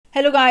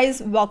Hello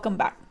guys, welcome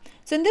back.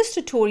 So in this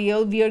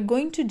tutorial, we are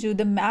going to do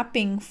the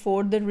mapping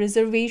for the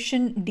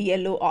reservation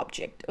DLO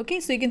object. Okay,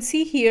 so you can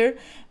see here,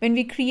 when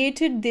we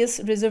created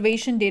this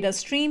reservation data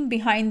stream,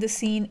 behind the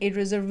scene, a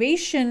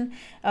reservation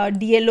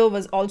DLO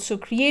was also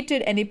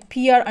created and a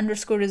PR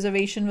underscore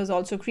reservation was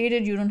also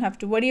created. You don't have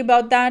to worry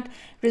about that.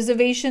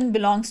 Reservation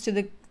belongs to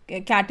the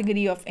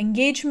category of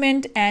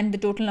engagement and the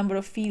total number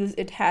of fields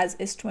it has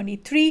is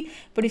 23.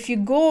 But if you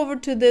go over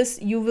to this,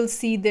 you will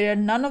see there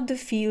none of the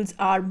fields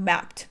are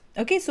mapped.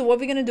 Okay, so what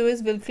we're going to do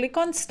is we'll click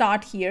on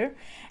start here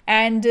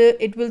and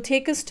it will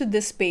take us to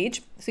this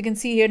page. So you can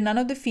see here none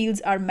of the fields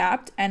are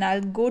mapped, and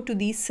I'll go to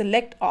the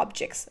select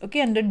objects.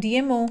 Okay, under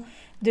DMO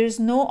there's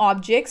no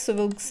objects, so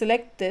we'll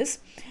select this.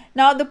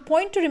 Now the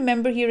point to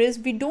remember here is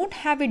we don't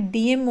have a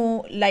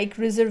DMO like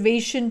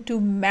reservation to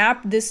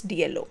map this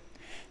DLO.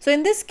 So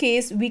in this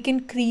case, we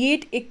can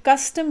create a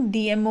custom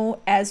DMO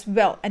as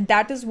well. And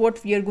that is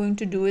what we are going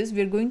to do is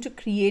we're going to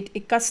create a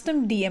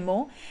custom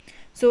DMO.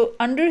 So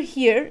under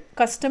here,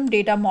 custom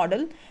data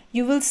model,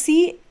 you will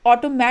see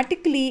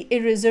automatically a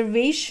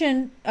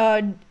reservation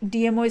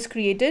DMO is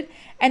created,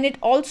 and it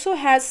also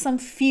has some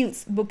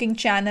fields, booking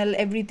channel,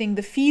 everything.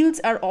 The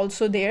fields are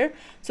also there.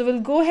 So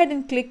we'll go ahead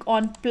and click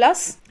on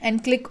plus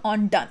and click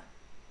on done.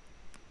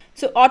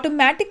 So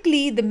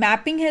automatically the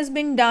mapping has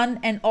been done,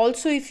 and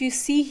also if you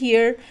see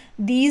here,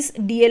 these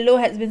DLO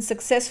has been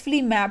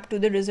successfully mapped to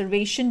the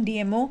reservation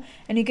DMO,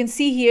 and you can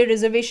see here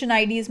reservation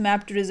ID is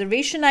mapped to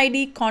reservation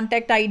ID,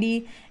 contact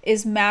ID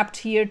is mapped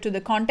here to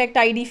the contact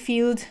ID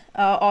field,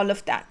 all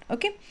of that.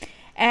 Okay,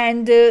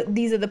 and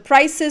these are the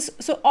prices.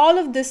 So all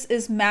of this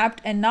is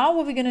mapped, and now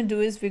what we're going to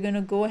do is we're going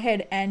to go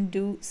ahead and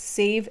do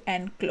save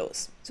and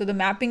close. So the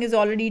mapping is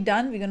already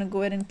done. We're going to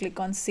go ahead and click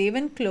on save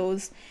and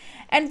close.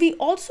 And we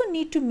also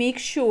need to make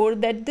sure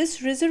that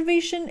this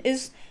reservation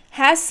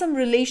has some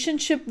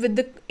relationship with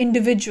the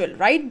individual,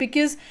 right?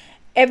 Because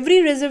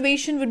every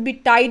reservation would be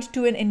tied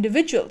to an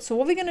individual. So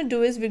what we're going to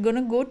do is we're going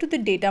to go to the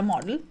data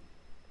model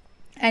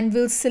and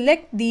we'll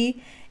select the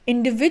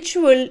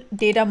individual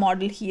data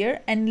model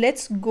here, and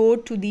let's go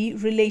to the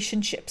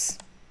relationships.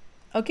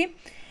 Okay,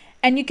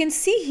 and you can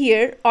see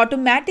here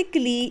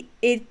automatically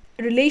a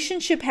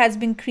relationship has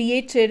been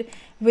created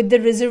with the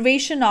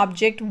reservation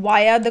object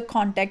via the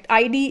contact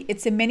ID.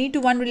 It's a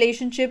many-to-one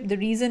relationship. The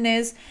reason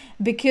is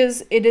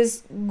because it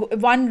is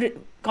one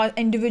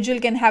individual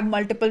can have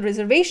multiple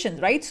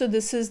reservations, right? So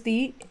this is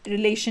the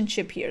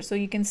relationship here. So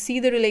you can see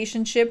the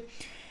relationship.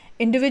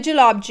 Individual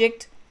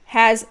object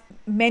has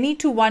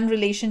many-to-one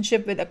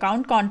relationship with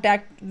account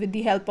contact with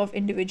the help of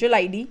individual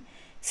ID.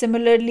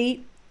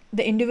 Similarly,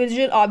 the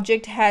individual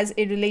object has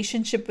a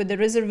relationship with the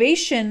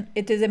reservation.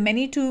 It is a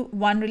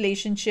many-to-one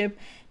relationship.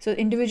 So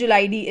individual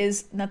ID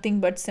is nothing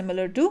but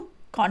similar to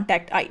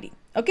contact ID.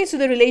 Okay, so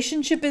the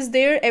relationship is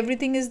there,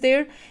 everything is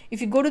there.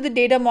 If you go to the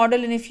data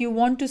model and if you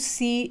want to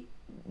see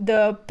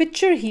the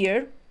picture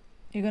here,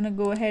 you're going to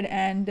go ahead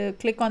and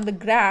click on the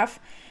graph.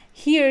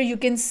 Here you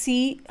can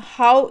see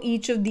how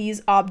each of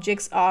these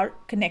objects are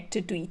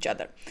connected to each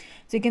other.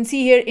 So you can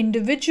see here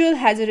individual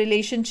has a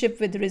relationship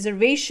with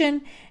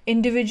reservation,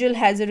 individual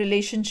has a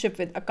relationship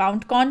with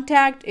account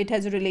contact, it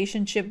has a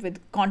relationship with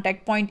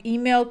contact point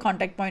email,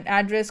 contact point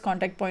address,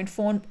 contact point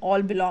phone,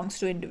 all belongs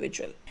to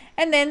individual.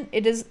 And then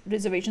it is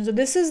reservation. So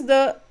this is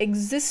the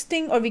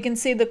existing, or we can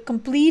say the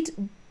complete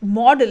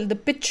model, the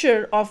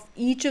picture of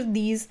each of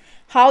these,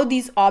 how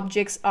these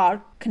objects are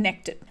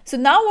connected. So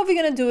now what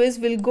we're going to do is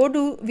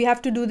we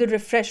have to do the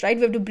refresh, right?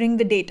 We have to bring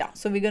the data.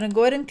 So we're going to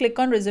go ahead and click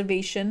on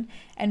reservation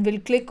and we'll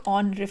click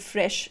on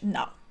refresh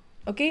now.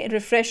 Okay,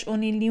 refresh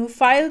only new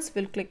files.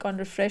 We'll click on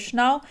refresh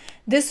now.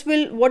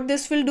 What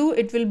this will do,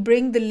 it will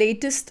bring the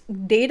latest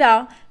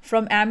data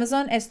from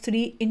Amazon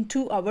S3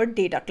 into our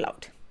data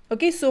cloud.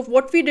 Okay, so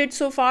what we did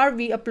so far,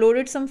 we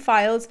uploaded some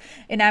files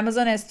in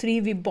Amazon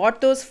S3. We bought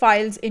those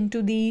files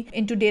into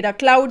data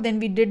cloud. Then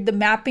we did the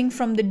mapping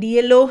from the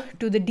DLO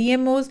to the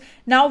DMOs.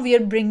 Now we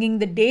are bringing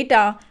the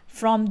data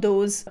from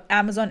those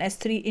Amazon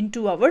S3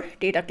 into our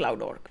data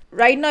cloud org.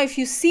 Right now, if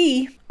you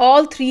see,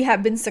 all three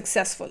have been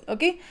successful.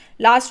 Okay,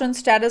 last run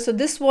status. So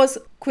this was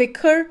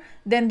quicker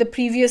than the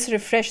previous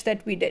refresh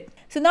that we did.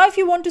 So now if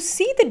you want to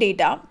see the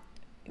data,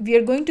 we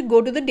are going to go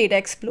to the data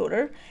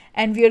explorer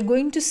and we are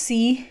going to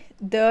see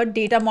the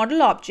data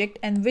model object,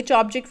 and which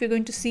object we're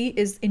going to see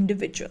is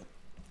individual.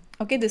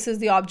 Okay, this is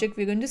the object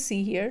we're going to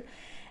see here,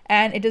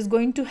 and it is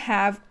going to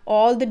have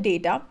all the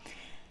data,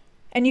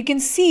 and you can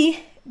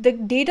see the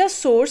data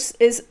source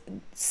is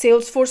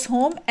Salesforce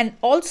Home, and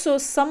also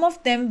some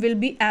of them will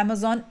be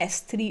Amazon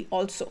S3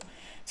 also.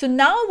 So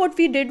now what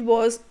we did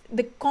was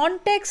the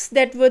contexts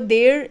that were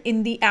there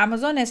in the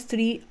Amazon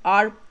S3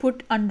 are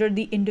put under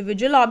the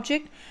individual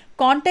object.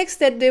 Contexts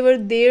that they were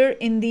there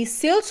in the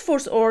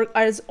Salesforce org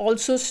are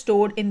also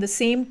stored in the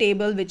same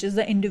table, which is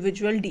the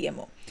individual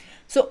DMO.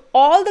 So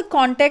all the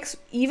contexts,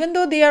 even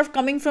though they are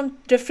coming from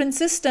different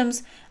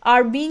systems,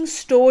 are being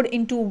stored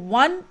into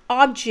one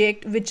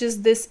object, which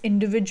is this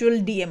individual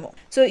DMO.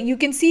 So you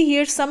can see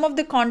here some of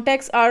the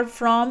contexts are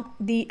from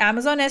the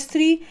Amazon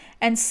S3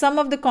 and some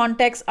of the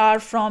contexts are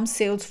from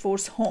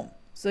Salesforce Home.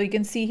 So you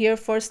can see here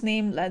first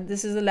name,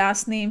 this is the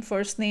last name,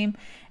 first name,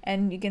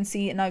 and you can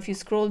see now if you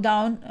scroll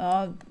down,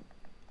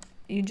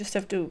 you just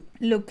have to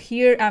look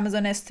here,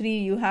 Amazon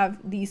S3, you have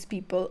these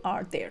people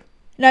are there.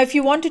 Now, if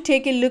you want to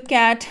take a look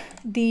at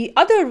the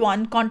other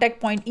one, contact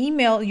point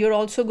email, you're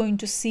also going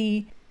to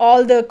see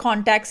all the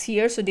contacts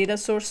here. So data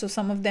source, so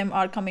some of them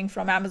are coming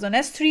from Amazon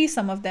S3,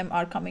 some of them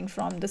are coming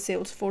from the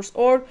Salesforce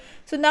org.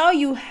 So now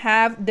you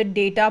have the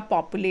data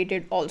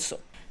populated also.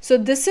 So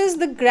this is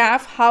the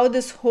graph, how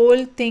this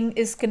whole thing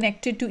is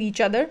connected to each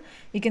other.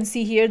 You can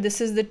see here,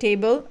 this is the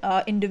table.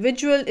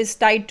 Individual is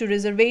tied to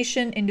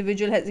reservation.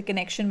 Individual has a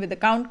connection with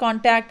account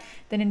contact.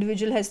 Then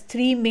individual has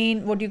three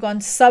main, what you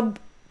call sub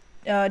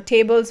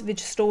tables,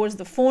 which stores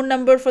the phone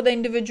number for the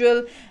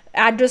individual,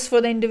 address for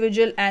the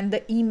individual, and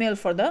the email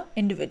for the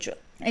individual.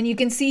 And you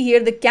can see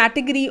here the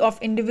category of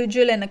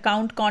individual and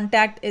account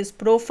contact is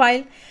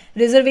profile.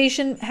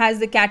 Reservation has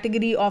the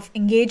category of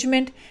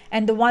engagement,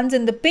 and the ones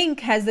in the pink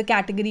has the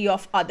category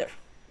of other.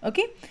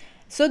 Okay,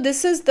 so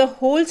this is the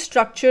whole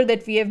structure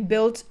that we have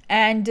built.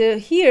 And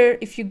here,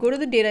 if you go to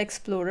the Data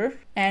Explorer,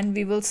 and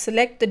we will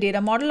select the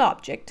data model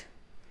object,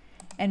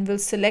 and we'll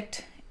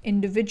select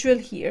individual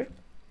here,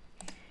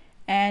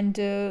 and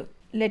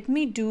let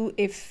me do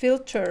a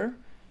filter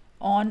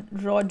on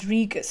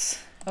Rodriguez.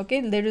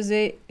 Okay, there is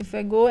a, if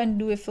I go and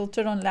do a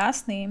filter on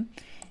last name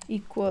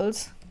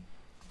equals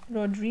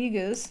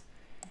Rodriguez,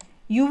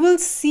 you will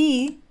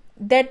see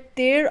that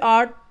there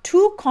are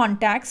two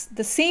contacts,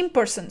 the same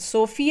person,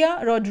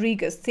 Sophia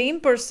Rodriguez, same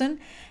person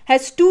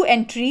has two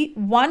entry.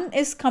 One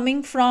is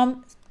coming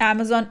from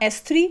Amazon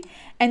S3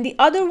 and the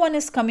other one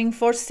is coming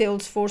for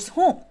Salesforce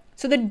Home.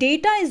 So the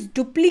data is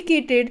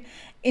duplicated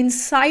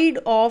inside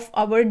of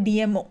our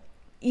DMO.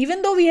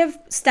 Even though we have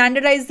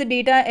standardized the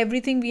data,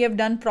 everything we have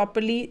done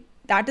properly,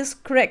 that is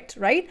correct,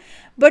 right?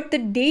 But the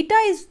data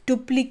is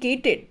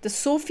duplicated. The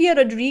Sophia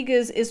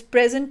Rodriguez is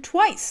present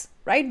twice,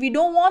 right? We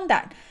don't want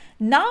that.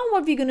 Now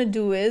what we're going to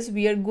do is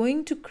we are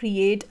going to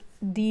create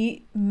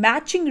the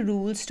matching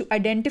rules to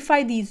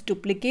identify these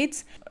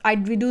duplicates.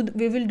 We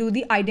will do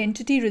the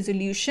identity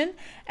resolution,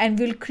 and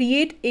we'll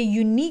create a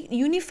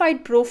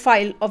unified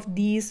profile of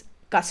these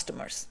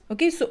customers.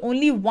 Okay, so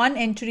only one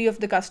entry of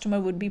the customer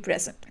would be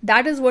present.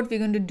 That is what we're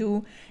going to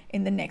do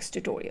in the next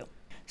tutorial.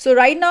 So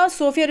right now,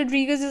 Sophia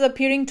Rodriguez is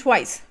appearing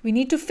twice. We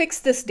need to fix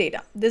this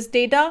data. This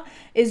data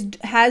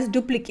has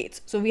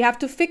duplicates. So we have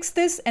to fix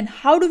this. And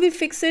how do we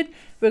fix it?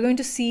 We're going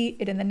to see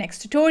it in the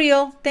next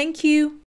tutorial. Thank you.